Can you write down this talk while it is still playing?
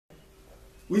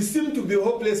We seem to be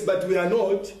hopeless, but we are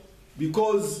not,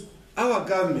 because our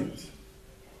government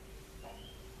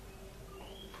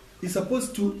is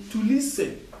supposed to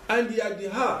listen and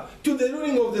adhere to the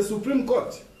ruling of the Supreme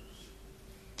Court.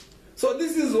 So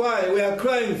this is why we are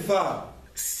crying foul.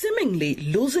 Seemingly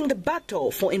losing the battle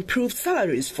for improved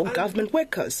salaries for government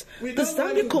workers, the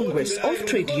Zambia Congress of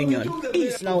Trade Union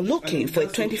is now looking for a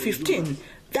 2015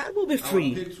 that will be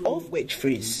free of wage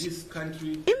freeze.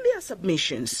 In their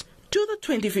submissions to the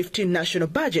 2015 national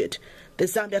budget, the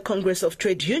Zambia Congress of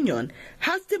Trade Union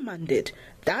has demanded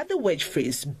that the wage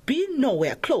freeze be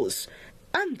nowhere close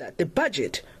and that the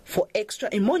budget for extra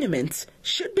emoluments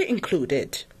should be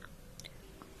included.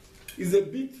 Is a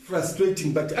bit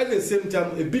frustrating, but at the same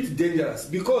time a bit dangerous,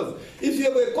 because if you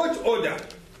have a court order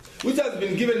which has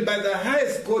been given by the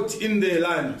highest court in the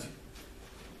land,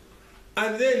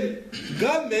 and then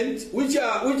government which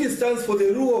stands for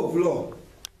the rule of law.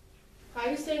 Are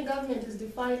you saying government is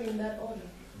defiling that order?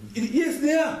 Yes,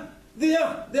 they are. They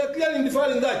are clearly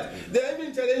defiling that. They are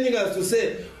even challenging us to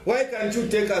say, why can't you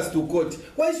take us to court?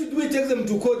 Why should we take them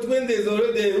to court when there is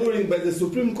already a ruling by the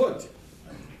Supreme Court?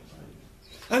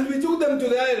 And we took them to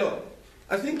the ILO.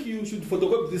 I think you should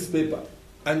photocopy this paper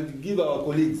and give our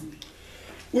colleagues.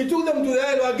 We took them to the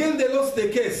ILO. Again, they lost the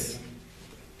case.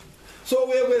 So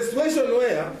we have a situation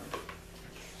where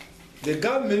the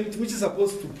government, which is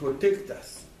supposed to protect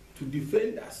us, to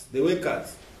defend us, the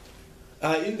workers,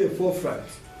 are in the forefront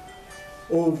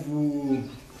of doing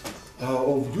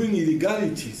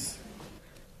illegalities.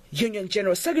 Union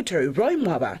General Secretary Roy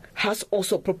Mwaba has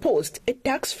also proposed a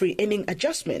tax-free earning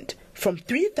adjustment from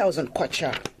 3,000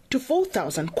 kwacha to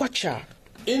 4,000 kwacha.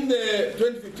 In the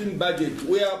 2015 budget,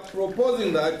 we are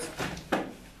proposing that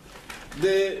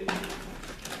the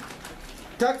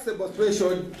taxable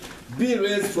threshold be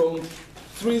raised from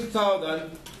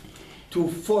 3,000 to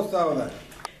 4,000.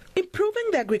 Improving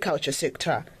the agriculture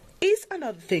sector is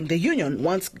another thing the union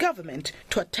wants government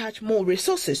to attach more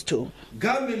resources to.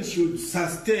 Government should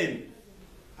sustain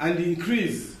and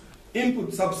increase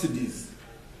input subsidies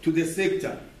to the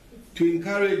sector to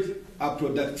encourage our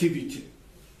productivity.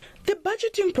 The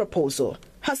budgeting proposal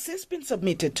has since been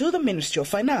submitted to the Ministry of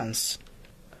Finance.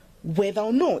 Whether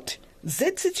or not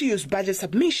Zctu's budget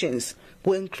submissions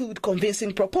will include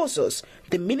convincing proposals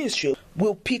the ministry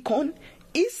will pick on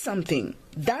is something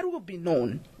that will be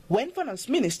known when Finance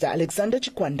Minister Alexander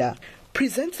Chikwanda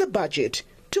presents the budget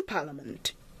to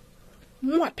Parliament.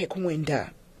 Muvi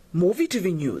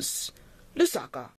TV News, Lusaka.